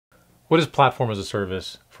What is platform as a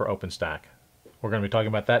service for OpenStack? We're going to be talking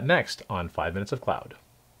about that next on 5 Minutes of Cloud.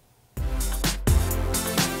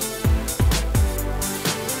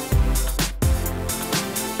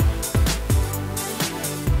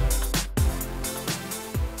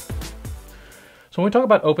 So when we talk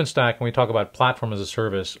about OpenStack and we talk about platform as a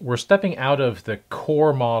service, we're stepping out of the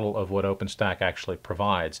core model of what OpenStack actually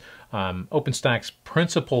provides. OpenStack's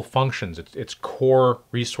principal functions, its core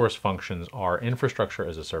resource functions, are infrastructure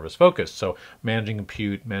as a service focused. So managing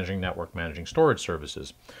compute, managing network, managing storage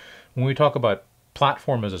services. When we talk about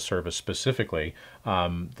platform as a service specifically,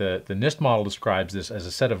 the NIST model describes this as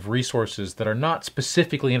a set of resources that are not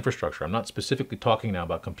specifically infrastructure. I'm not specifically talking now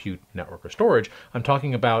about compute, network, or storage. I'm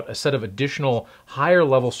talking about a set of additional higher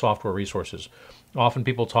level software resources. Often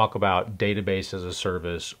people talk about database as a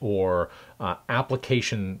service or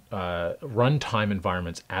application runtime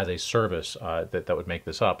environments as a service that would make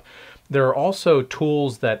this up. There are also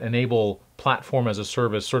tools that enable platform as a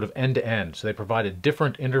service sort of end-to-end. So they provide a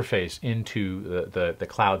different interface into the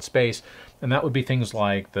cloud space. And that would be things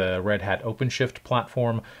like the Red Hat OpenShift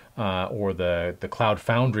platform or the Cloud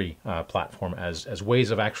Foundry platform as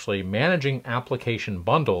ways of actually managing application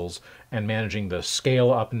bundles and managing the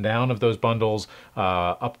scale up and down of those bundles,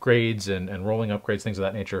 upgrades and rolling upgrades, things of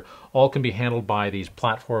that nature, all can be handled by these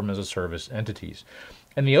platform as a service entities.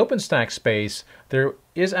 In the OpenStack space, there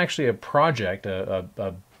is actually a project,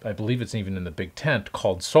 I believe it's even in the big tent,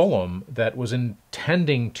 called Solum, that was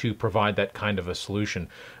intending to provide that kind of a solution.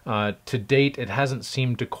 To date, it hasn't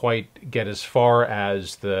seemed to quite get as far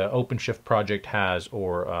as the OpenShift project has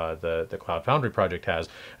or the Cloud Foundry project has.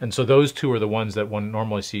 And so those two are the ones that one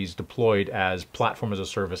normally sees deployed as platform as a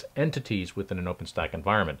service entities within an OpenStack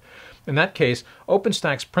environment. In that case,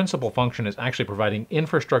 OpenStack's principal function is actually providing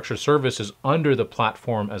infrastructure services under the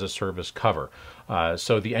platform as a service cover.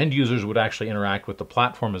 So the end users would actually interact with the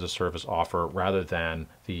platform as a service offer rather than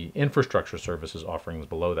the infrastructure services offerings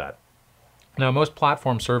below that. Now, most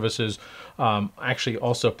platform services actually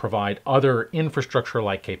also provide other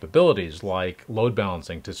infrastructure-like capabilities like load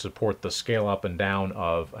balancing to support the scale up and down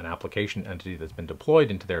of an application entity that's been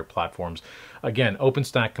deployed into their platforms. Again,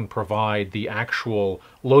 OpenStack can provide the actual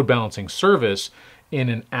load balancing service in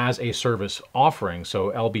an as-a-service offering.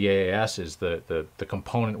 So LBaaS is the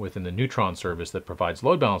component within the Neutron service that provides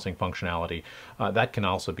load balancing functionality. That can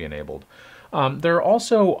also be enabled. There are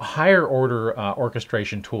also higher order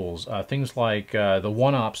orchestration tools, things like the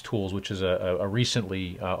OneOps tools, which is a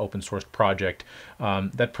recently open sourced project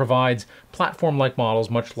that provides platform-like models,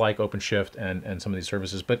 much like OpenShift and some of these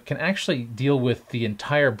services, but can actually deal with the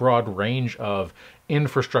entire broad range of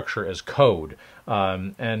infrastructure as code.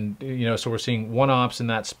 And so we're seeing OneOps in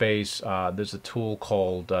that space. There's a tool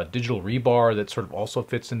called Digital Rebar that sort of also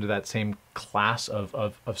fits into that same class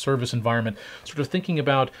of service environment, sort of thinking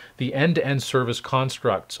about the end-to-end service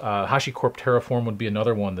constructs. HashiCorp Terraform would be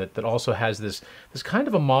another one that also has this kind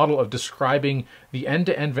of a model of describing the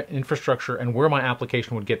end-to-end infrastructure and where my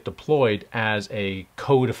application would get deployed as a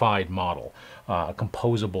codified model, a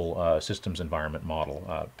composable systems environment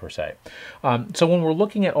model per se. So when we're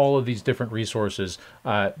looking at all of these different resources,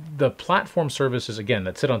 the platform services, again,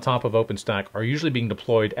 that sit on top of OpenStack are usually being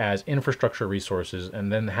deployed as infrastructure resources and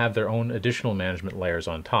then have their own additional management layers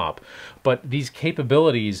on top. But these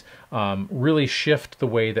capabilities really shift the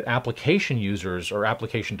way that application users or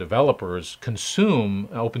application developers consume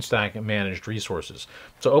OpenStack managed resources.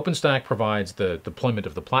 So OpenStack provides the deployment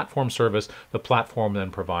of the platform service. The platform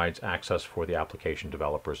then provides access for the application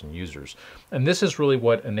developers and users. And this is really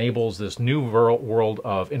what enables this new world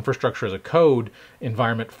of infrastructure as a code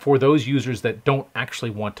environment for those users that don't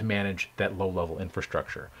actually want to manage that low-level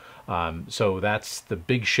infrastructure. So that's the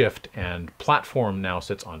big shift, and platform now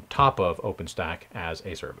sits on top of OpenStack as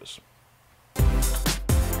a service.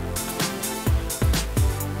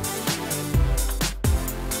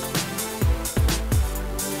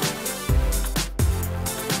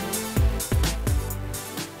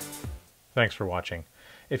 Thanks for watching.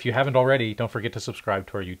 If you haven't already, don't forget to subscribe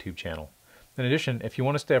to our YouTube channel. In addition, if you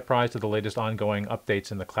want to stay apprised of the latest ongoing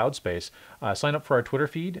updates in the cloud space, sign up for our Twitter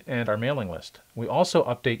feed and our mailing list. We also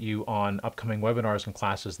update you on upcoming webinars and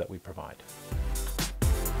classes that we provide.